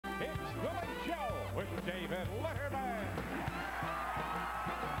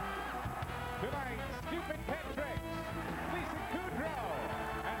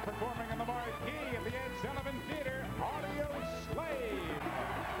performing in the marquee of the Ed Sullivan Theater, Audioslave,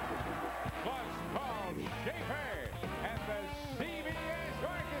 plus Paul Schaefer and the CBS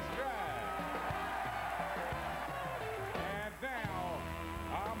Orchestra. And now,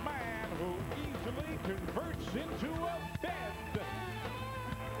 a man who easily converts into a bed,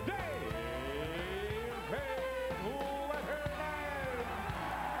 Dave Letterman.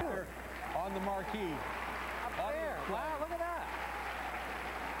 On the marquee. Up there. Wow, look at that.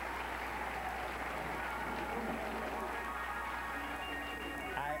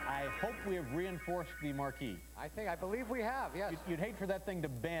 I hope we have reinforced the marquee. I believe we have, yes. You'd hate for that thing to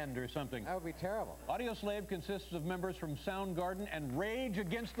bend or something. That would be terrible. Audioslave consists of members from Soundgarden and Rage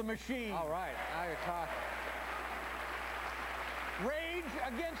Against the Machine. All right, now you're talking. Rage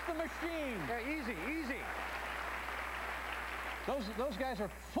Against the Machine. Yeah, easy, easy. Those guys are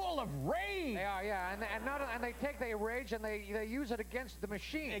full of rage. They are, yeah, and they take their rage and they use it against the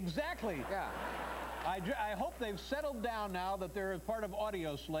machine. Exactly. Yeah. I hope they've settled down now that they're part of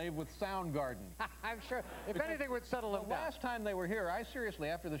Audioslave with Soundgarden. I'm sure, if anything would settle them down. Last time they were here, I seriously,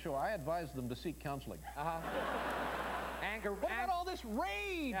 after the show, I advised them to seek counseling. Anger. What about all this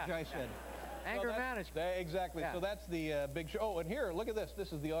rage, Yeah, I said. Anger management. Exactly. Yeah. So that's the big show. Oh, and here, look at this.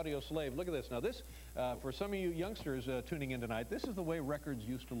 This is the Audioslave. Look at this. Now, this, for some of you youngsters tuning in tonight, this is the way records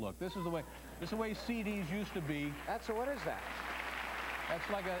used to look. This is the way CDs used to be. So what is that? That's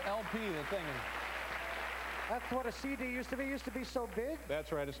like an LP, the thing. That's what a CD used to be. It used to be so big.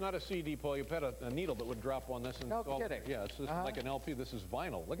 That's right. It's not a CD, Paul. You had a needle that would drop on this. And no kidding. Yeah, it's just like an LP. This is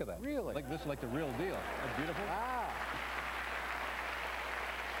vinyl. Look at that. Really? Like this is like the real deal. That's beautiful. Wow.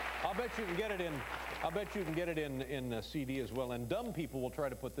 I'll bet you can get it in. I'll bet you can get it in CD as well. And dumb people will try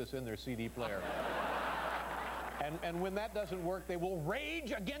to put this in their CD player. and when that doesn't work, they will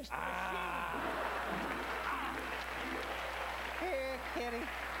rage against the machine. Here, kitty,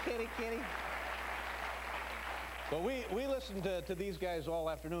 kitty, kitty. But we listened to these guys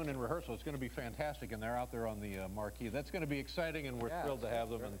all afternoon in rehearsal. It's going to be fantastic, and they're out there on the marquee. That's going to be exciting, and we're thrilled to have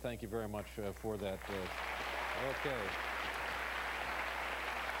them, and thank you very much for that. Okay.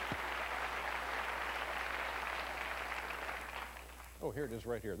 Oh, here it is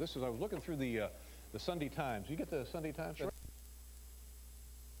right here. This is, I was looking through the Sunday Times. You get the Sunday Times? Sure.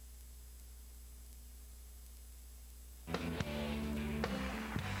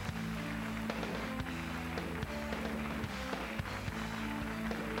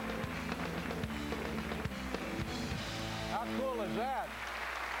 How cool is that?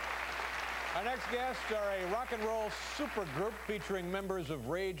 Our next guests are a rock and roll supergroup featuring members of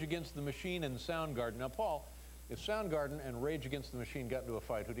Rage Against the Machine and Soundgarden. Now, Paul, if Soundgarden and Rage Against the Machine got into a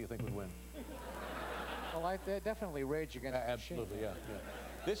fight, who do you think would win? Well, I definitely Rage Against the Machine. Absolutely, yeah.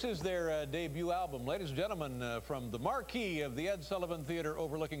 This is their debut album. Ladies and gentlemen, from the marquee of the Ed Sullivan Theater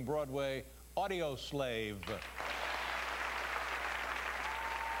overlooking Broadway, Audioslave.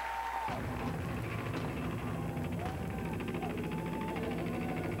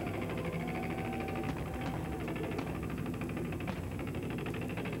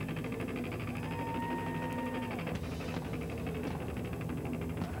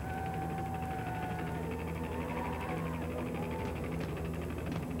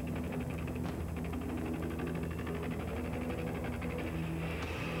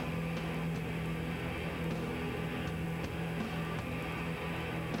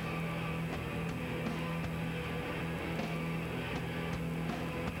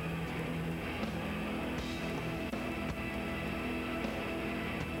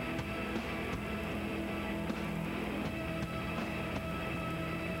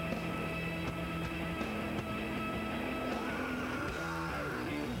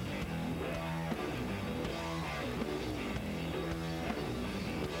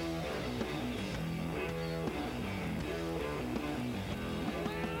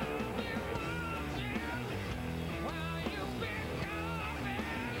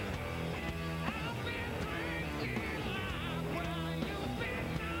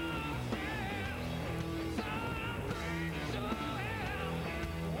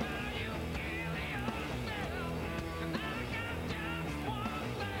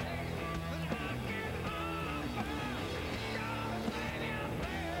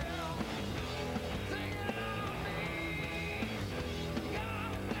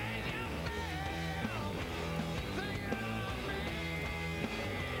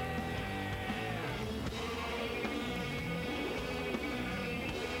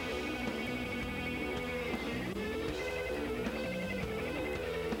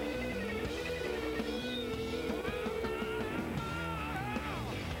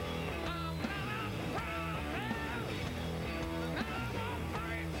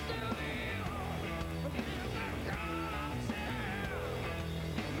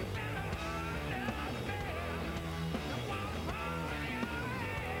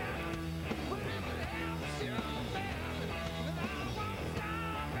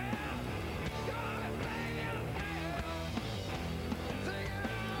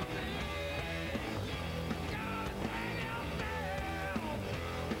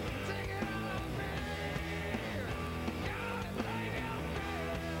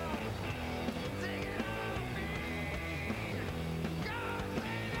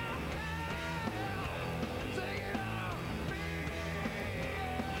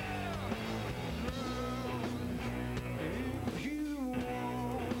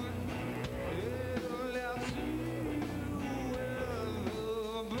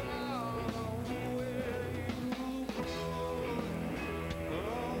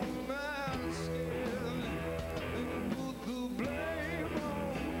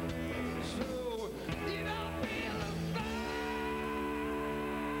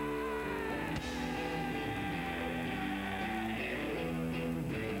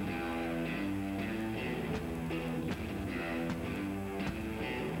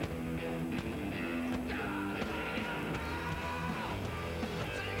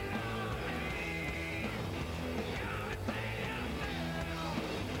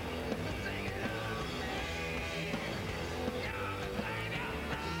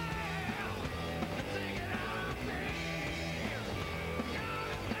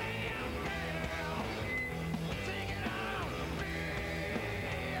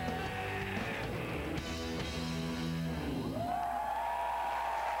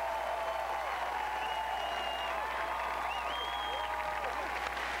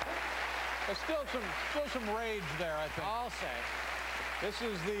 There's still some rage there, I think. I'll say. This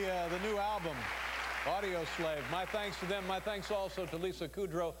is the new album, Audioslave. My thanks to them. My thanks also to Lisa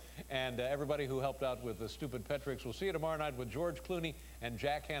Kudrow and everybody who helped out with the Stupid Pet Tricks. We'll see you tomorrow night with George Clooney and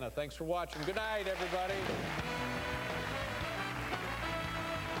Jack Hanna. Thanks for watching. Good night, everybody.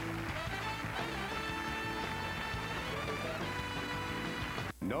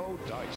 No dice.